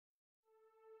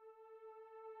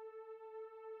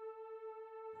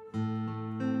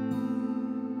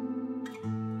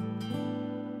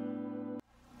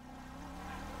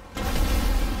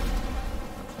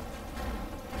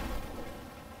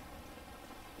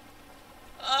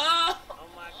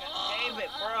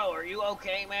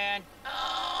okay, man?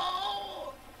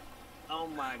 Oh! Oh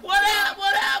my God.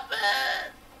 What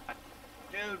happened?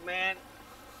 Dude, man.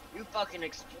 You fucking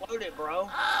exploded, bro.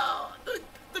 Oh,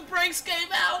 the brakes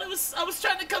gave out. I was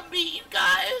trying to come meet you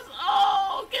guys.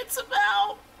 Oh, get some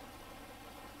help.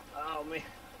 Oh, man.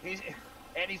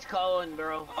 Eddie's calling,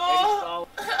 bro. Oh.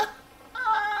 Eddie's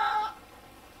calling.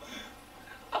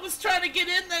 I was trying to get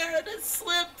in there and it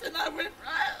slipped and I went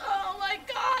right. Oh my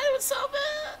God, it was so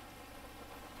bad.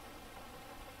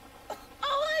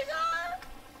 Oh my God.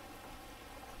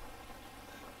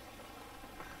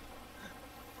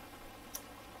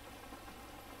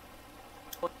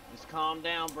 Just calm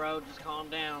down, bro. Just calm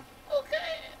down.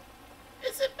 Okay.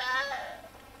 Is it bad?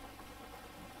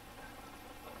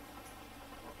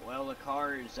 Well, the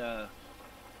car is,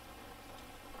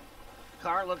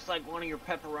 car looks like one of your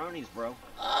pepperonis, bro.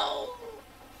 Oh.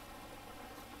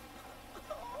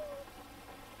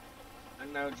 I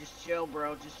know, just chill,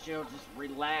 bro. Just chill. Just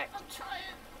relax. I'm trying.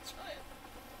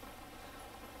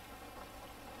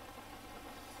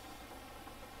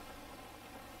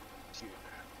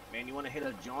 Man, you want to hit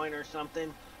a joint or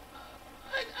something?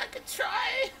 I could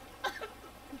try.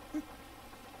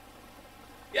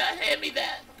 Yeah, hand me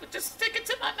that. But just stick it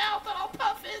to my mouth and I'll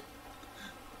puff it.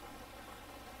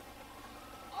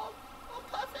 I'll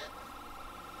puff it.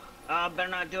 Better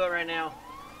not do it right now.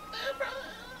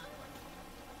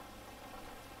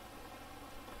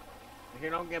 He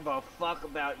don't give a fuck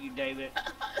about you, David. Are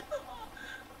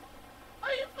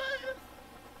you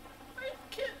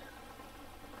kidding?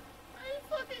 Are you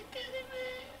fucking kidding me?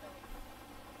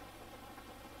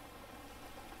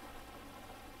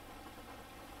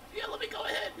 Yeah, let me go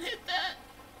ahead and hit that.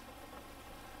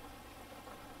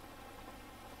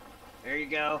 There you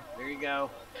go. There you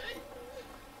go. Okay.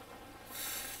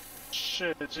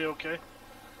 Shit, is he okay?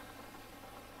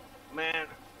 Man,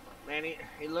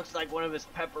 he looks like one of his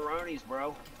pepperonis,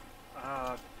 bro.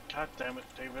 God damn it,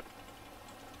 David.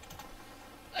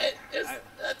 I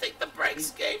think the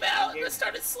brakes gave out and it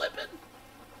started slipping.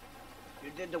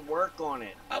 You did the work on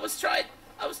it. I was trying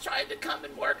to come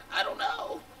and work. I don't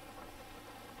know.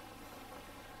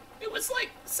 It was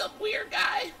like some weird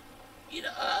guy, you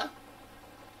know.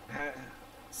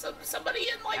 Somebody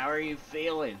in like. How are you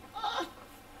feeling?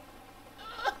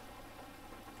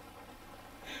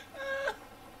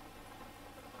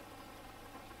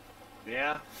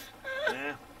 Yeah.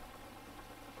 Yeah.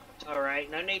 It's all right.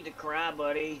 No need to cry,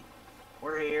 buddy.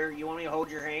 We're here. You want me to hold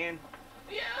your hand?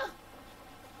 Yeah.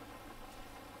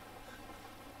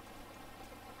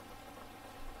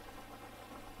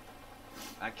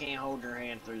 I can't hold your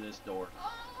hand through this door.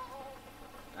 Oh.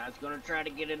 I was gonna try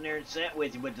to get in there and sit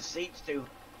with you, but the seat's too.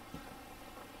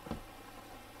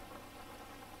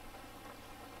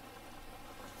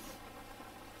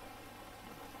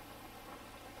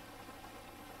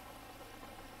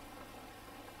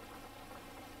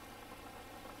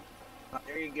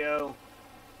 There you go.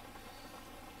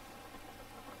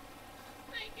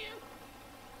 Thank you.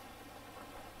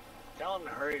 Tell him to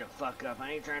hurry the fuck up.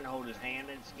 I ain't trying to hold his hand.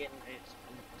 It's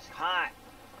hot.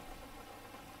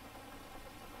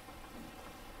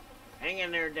 Hang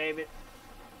in there, David.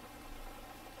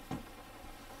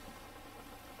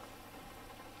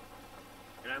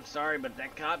 And I'm sorry, but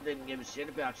that cop didn't give a shit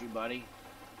about you, buddy.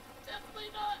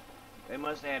 Definitely not. They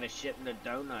must have had a shipment of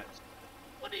donuts.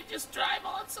 Would he just drive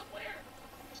on somewhere?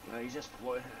 No, he's just,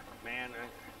 man,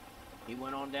 he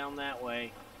went on down that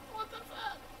way. What the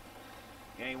fuck?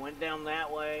 Yeah, he went down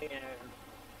that way, and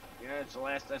yeah, it's the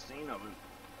last I seen of him.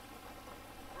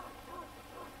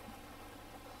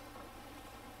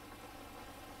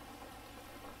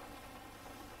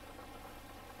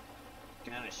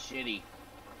 Kind of shitty.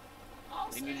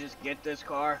 Can you just get this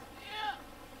car? Yeah.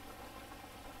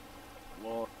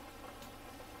 Lord.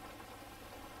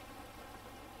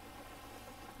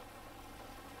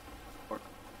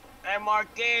 Hey,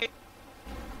 Marquis!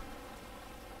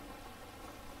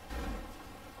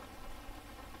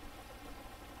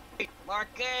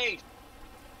 Marquis!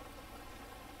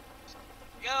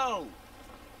 Yo!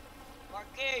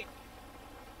 Marquis! Get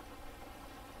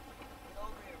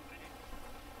over here, man.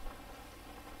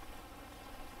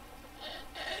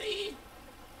 Eddie.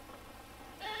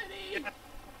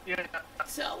 Yeah.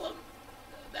 Tell him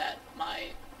that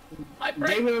my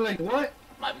brake. David, like what?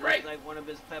 My brake. Like one of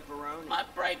his pepperonis. My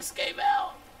brakes gave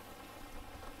out.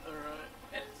 Alright.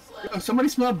 And it's like, Yo, somebody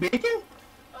smell bacon?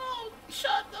 oh,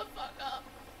 shut the fuck up.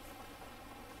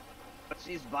 What's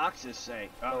these boxes say?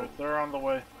 Oh, they're on the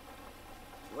way.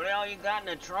 What the hell you got in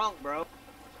the trunk, bro?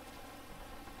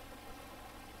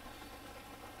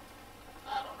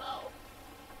 I don't know.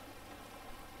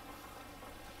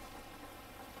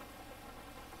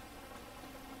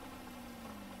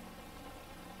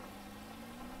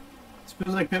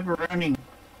 Smells like pepperoni.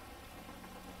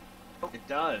 It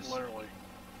does. Literally.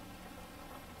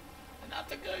 And not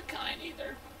the good kind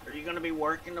either. Are you gonna be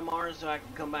working tomorrow so I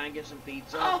can come by and get some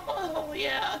pizza? Oh,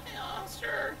 yeah,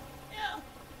 sure, yeah.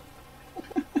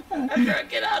 After I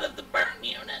get out of the burn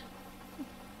unit.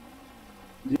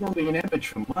 You're gonna be an image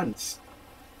for months.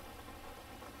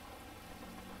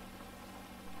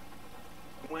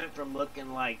 Went from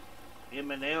looking like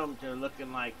Eminem to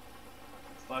looking like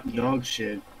fucking Dog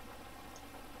shit.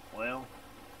 Well,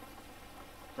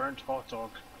 Burnt hot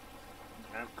dog.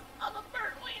 I'm I'm a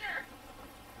burnt wiener.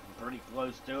 pretty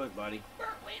close to it, buddy.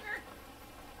 Burnt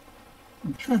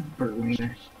wiener. Burt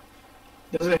wiener.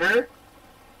 Does it hurt?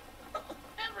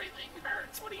 Everything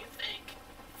hurts. What do you think,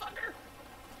 fucker?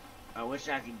 I wish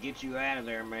I could get you out of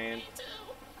there, man. Me too.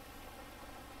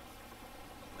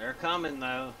 They're coming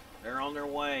though. They're on their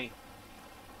way.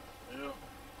 Yeah.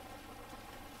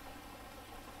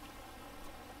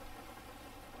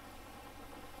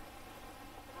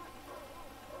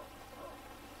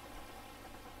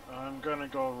 I'm gonna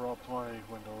go roleplay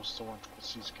Windows the one with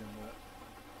C-skin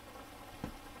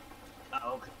lit.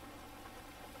 Oh, okay.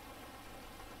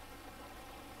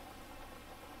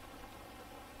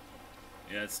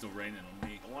 Yeah, it's still raining on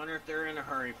me. I wonder if they're in a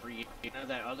hurry for you. You know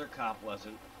that other cop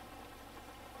wasn't.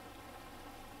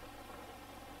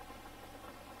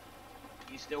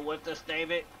 You still with us,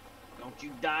 David? Don't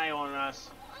you die on us.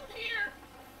 I'm here.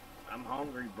 I'm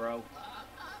hungry, bro.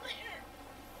 I'm here.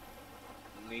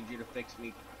 I need you to fix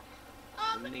me.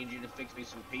 I need you to fix me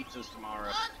some pizzas tomorrow.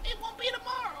 It won't be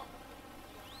tomorrow.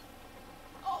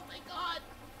 Oh, thank God.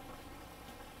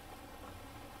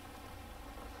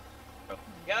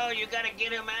 Yo, you gotta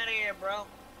get him out of here, bro. I'm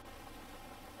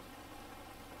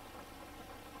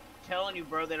telling you,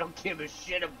 bro, they don't give a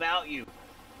shit about you.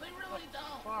 They really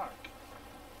don't. Fuck.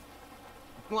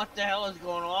 What the hell is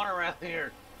going on around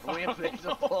here? Are we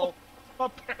invisible?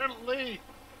 Apparently.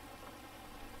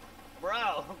 Bro,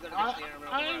 I'm gonna be standing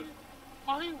around the road.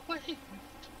 Wait.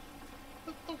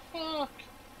 What the fuck?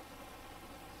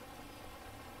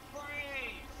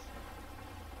 Freeze!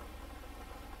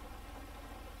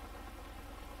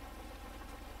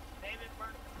 David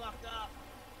burnt the fuck up.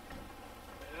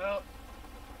 Yep.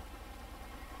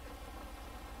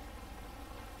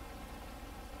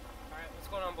 Alright, what's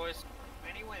going on, boys?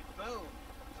 And he went boom.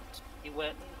 He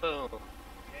went boom.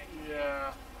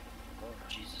 Yeah. Oh,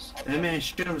 Jesus. That man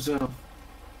shit himself.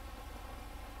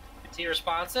 Is he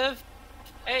responsive?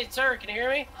 Hey, sir, can you hear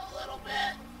me? A little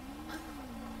bit.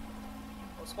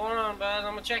 What's going on, bud?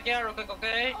 I'm gonna check you out real quick,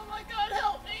 okay? Oh my God,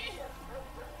 help me.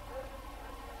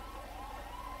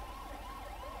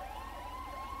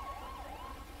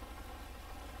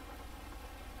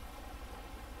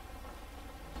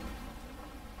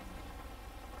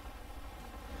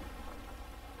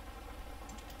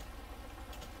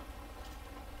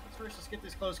 First, let's get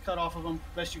these clothes cut off of them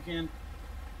best you can.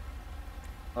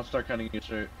 I'll start cutting your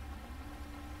shirt.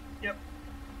 Yep.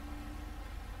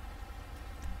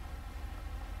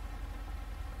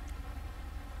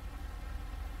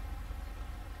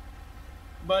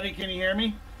 Buddy, can you hear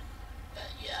me?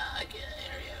 Yeah, I can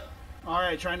hear you. All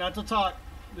right, try not to talk.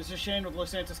 This is Shane with Los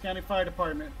Santos County Fire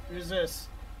Department. Who's this?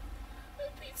 The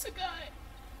pizza guy.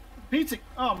 Pizza.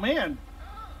 Oh man.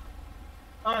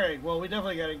 All right. Well, we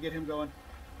definitely got to get him going.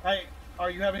 Hey,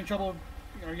 are you having trouble?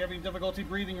 Are you having difficulty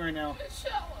breathing right now? It's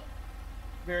shallow.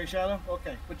 Very shallow.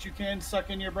 Okay, but you can suck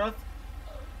in your breath.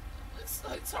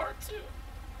 It's hard to.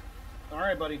 All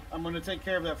right, buddy. I'm going to take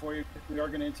care of that for you. We are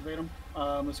going to intubate him.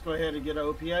 Let's go ahead and get an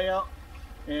OPA out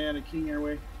and a King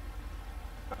Airway.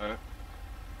 Alright.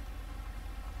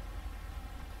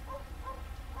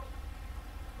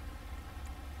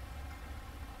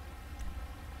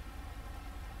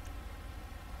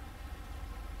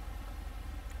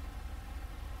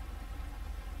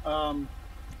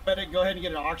 Medic, go ahead and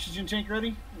get an oxygen tank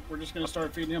ready. We're just going to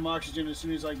start feeding him oxygen as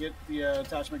soon as I get the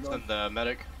attachment going. Send the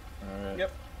medic. Alright.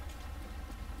 Yep.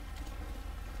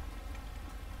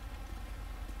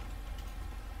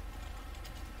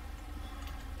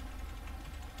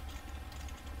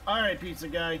 Alright, pizza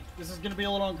guy. This is going to be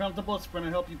a little uncomfortable. It's going to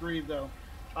help you breathe, though.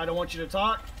 I don't want you to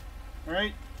talk.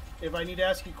 Alright? If I need to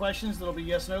ask you questions, that'll be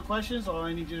yes-no questions. All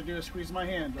I need you to do is squeeze my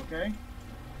hand, okay?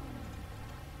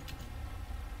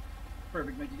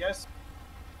 Perfect. Thank you, guys.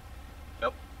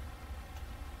 Yep.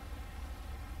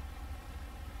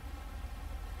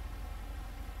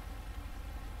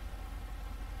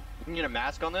 You can get a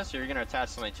mask on this, or you're gonna attach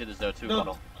something to this O2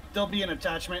 bottle? There'll be an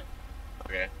attachment,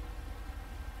 Okay.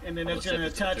 and then I'll it's just going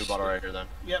to stick this attach. O2 bottle right here then.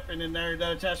 Yep, and then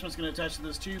that attachment's going to attach to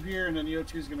this tube here, and then the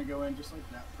O2 is going to go in just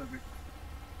like that. Perfect.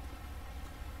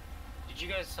 Did you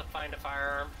guys find a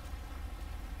firearm?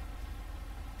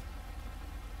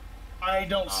 I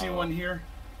don't see one here,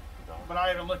 but I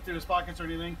haven't looked through his pockets or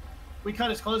anything. We cut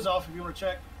his clothes off if you want to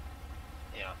check.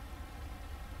 Yeah.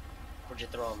 Where'd you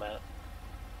throw him at?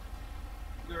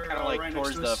 They're Kind of like right towards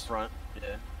next to the us. front. Yeah.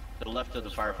 To the left of the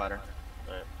firefighter.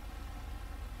 Alright.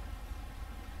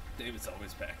 David's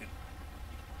always packing.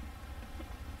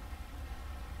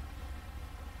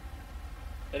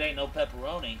 It ain't no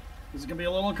pepperoni. This is gonna be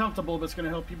a little uncomfortable, but it's gonna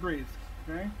help you breathe.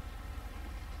 Okay.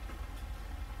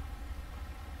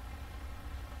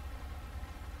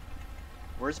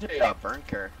 Where's the burn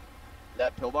care?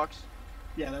 That pillbox?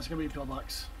 Yeah, that's gonna be a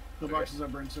pillbox. Pillbox is our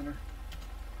burn center.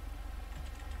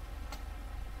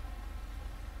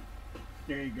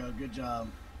 There you go. Good job.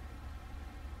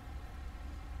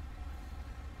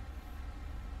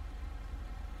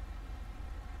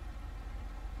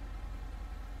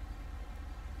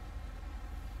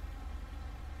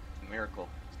 Miracle.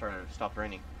 It's starting to stop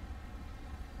raining.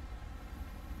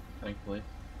 Thankfully.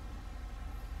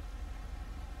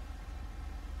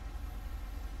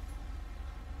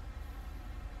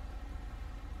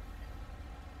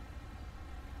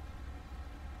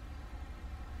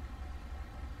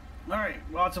 All right,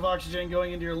 lots of oxygen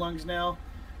going into your lungs now.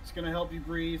 It's going to help you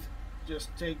breathe. Just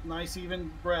take nice,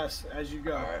 even breaths as you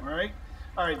go. All right.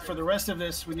 All right. For the rest of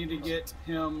this, we need to get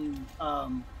him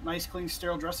nice, clean,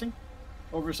 sterile dressing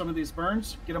over some of these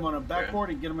burns. Get him on a backboard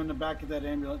and get him in the back of that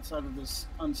ambulance out of this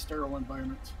unsterile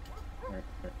environment.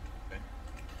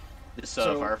 This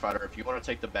So- firefighter, if you want to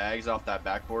take the bags off that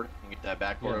backboard and get that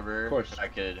backboard Yeah, over here, of course. I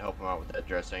could help him out with that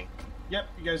dressing. Yep,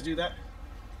 you guys do that.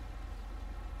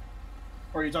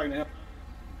 Or are you talking to him?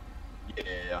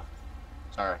 Yeah.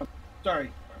 Sorry.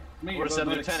 Sorry. Me. What both said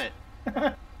medics.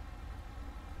 Lieutenant?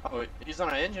 Oh, he's on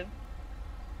an engine.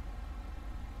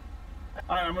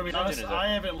 All right, I'm going to be His honest. engine is up. I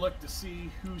haven't looked to see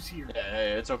who's here. Yeah,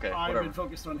 hey, it's okay. I've Whatever. been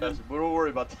focused on him. We don't worry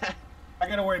about that. I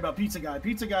got to worry about Pizza Guy.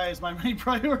 Pizza Guy is my main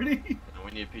priority.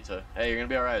 We need pizza. Hey, you're gonna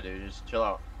be alright, dude. Just chill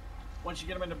out. Once you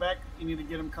get him in the back, you need to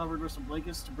get him covered with some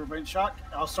blankets to prevent shock.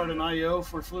 I'll start an IO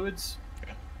for fluids.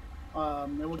 Okay.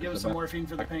 And we'll give him some morphine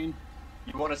for the pain.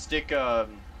 You want to stick the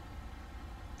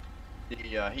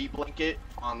heat blanket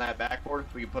on that backboard?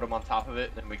 We can put them on top of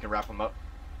it, then we can wrap them up.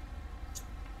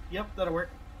 Yep, that'll work.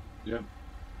 Yep.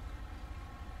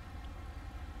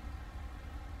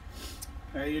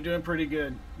 Hey, you're doing pretty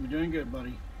good. You're doing good,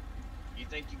 buddy. You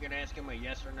think you can ask him a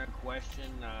yes or no question?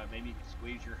 Maybe you can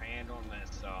squeeze your hand on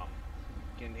this.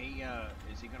 Can he?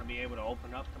 Is he going to be able to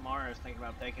open up tomorrow? I was thinking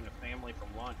about taking the family from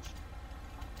lunch.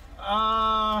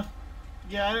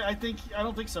 Yeah, I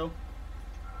don't think so.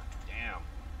 Damn.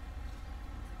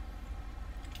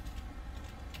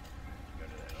 Go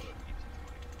to that other pizza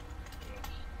joint.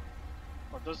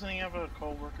 Or doesn't he have a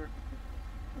co-worker?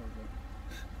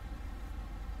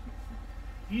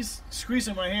 He's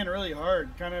squeezing my hand really hard,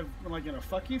 kind of like in a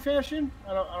fuck you fashion.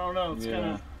 I don't know. It's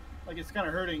kind of like it's kind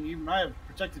of hurting. Even I have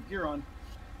protective gear on.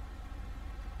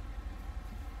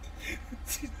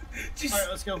 All right,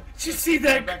 let's go. Did you see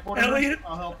that, Backboard Elliot?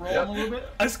 I'll help roll him a little bit.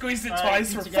 I squeezed it All right,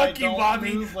 twice for pizza guy, fuck you, don't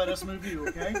Bobby. move, let us move you,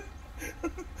 okay?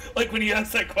 Like when you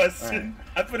asked that question,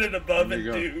 I put it above There and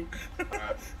you go. do.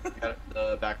 Alright. Got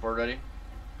the backboard ready?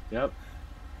 Yep.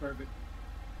 Perfect.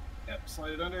 Yep,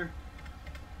 slide it under.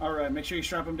 All right, make sure you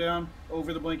strap him down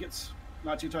over the blankets.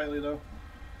 Not too tightly, though.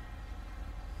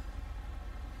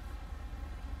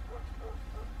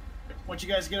 Once you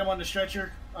guys get him on the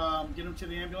stretcher, get him to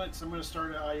the ambulance. I'm going to start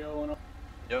an IO on him.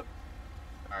 Yep.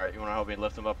 Alright, you want to help me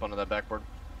lift him up onto that backboard?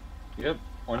 Yep.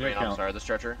 On your I'm count. sorry, the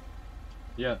stretcher.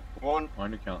 Yeah. 1, On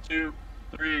your count. 2,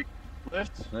 3,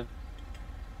 lift. Lift.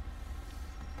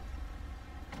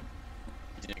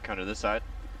 You need to come to this side.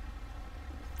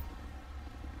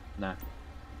 Nah.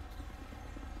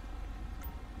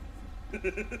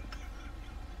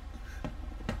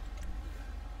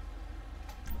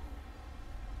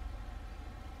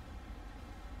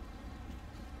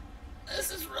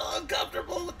 This is real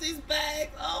uncomfortable with these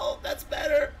bags. Oh, that's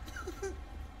better.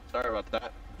 Sorry about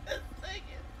that. Thank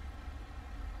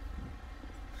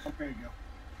you. There you go.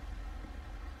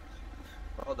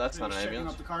 Oh, that's not an Just checking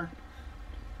ambulance. up the car.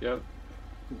 Yep.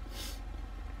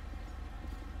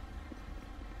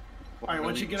 All right,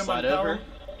 once you get him on power,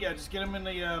 yeah, just get him in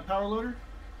the power loader,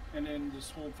 and then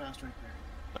just hold fast right there.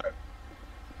 Alright.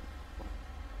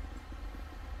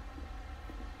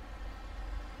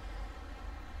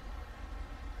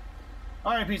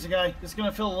 All right, pizza guy. It's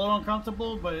gonna feel a little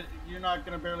uncomfortable, but you're not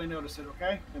gonna barely notice it,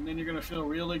 okay? And then you're gonna feel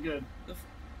really good. The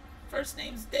first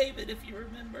name's David, if you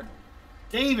remember.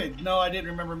 David. No, I didn't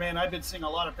remember, man. I've been seeing a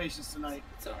lot of patients tonight.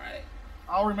 It's all right.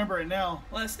 I'll remember it now.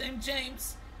 Last name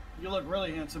James. You look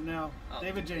really handsome now. Oh,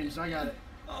 David James, I got it.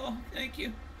 Oh, thank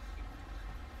you.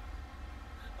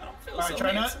 I don't Feels All right, so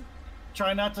handsome.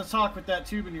 try not to talk with that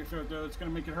tube in your throat, though. It's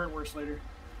gonna make it hurt worse later.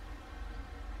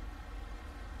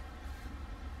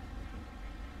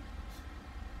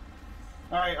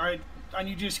 All right. I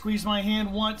need you to squeeze my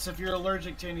hand once if you're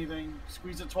allergic to anything.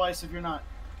 Squeeze it twice if you're not.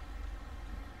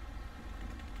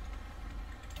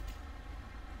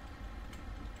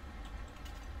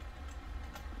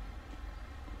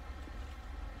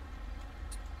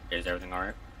 Is everything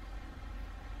alright?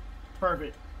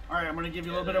 Perfect. All right, I'm gonna give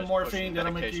you a little bit of morphine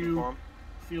that'll make you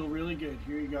feel really good.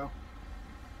 Here you go.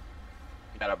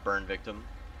 Got a burn victim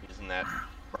using that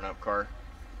burn up car.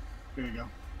 Here you go.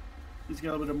 He's got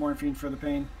a little bit of morphine for the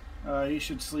pain. He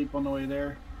should sleep on the way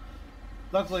there.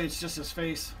 Luckily, it's just his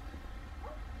face.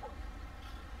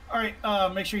 All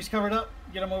right, make sure he's covered up.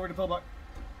 Get him over to Pillbuck.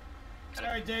 All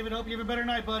right, David, hope you have a better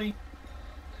night, buddy.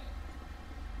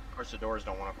 Of course, the doors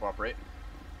don't want to cooperate.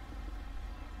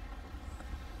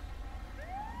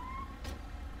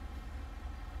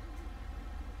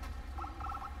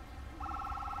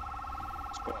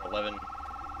 Squad 11, in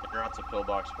route to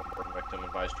pillbox, one burn victim,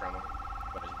 advised trauma,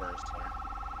 but his burns center.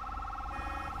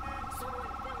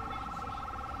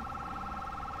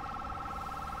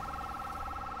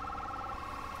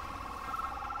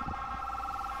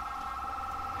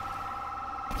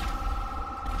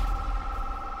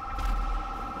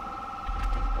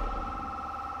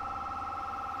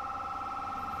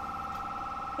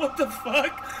 What the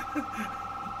fuck?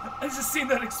 I just seen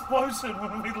that explosion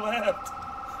when we left.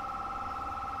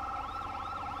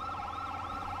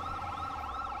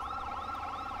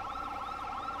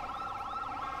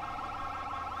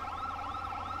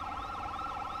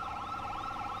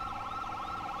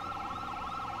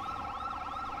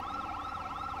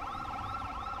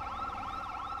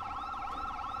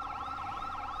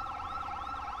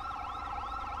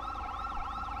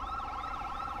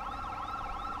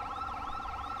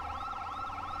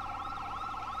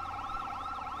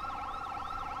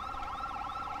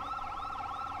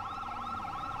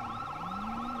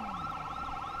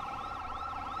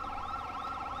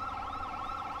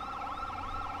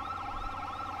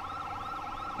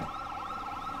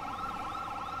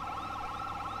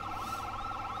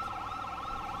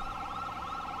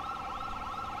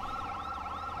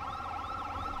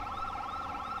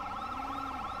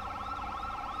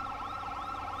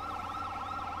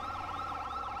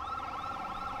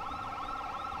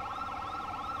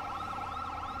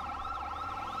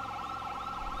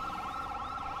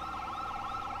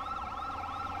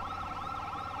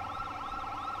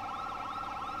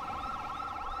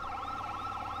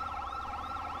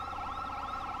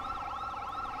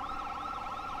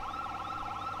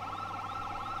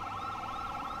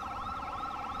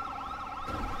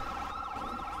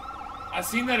 I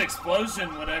seen that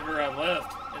explosion whenever I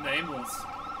left in the ambulance.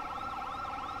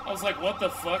 I was like, what the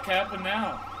fuck happened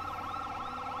now?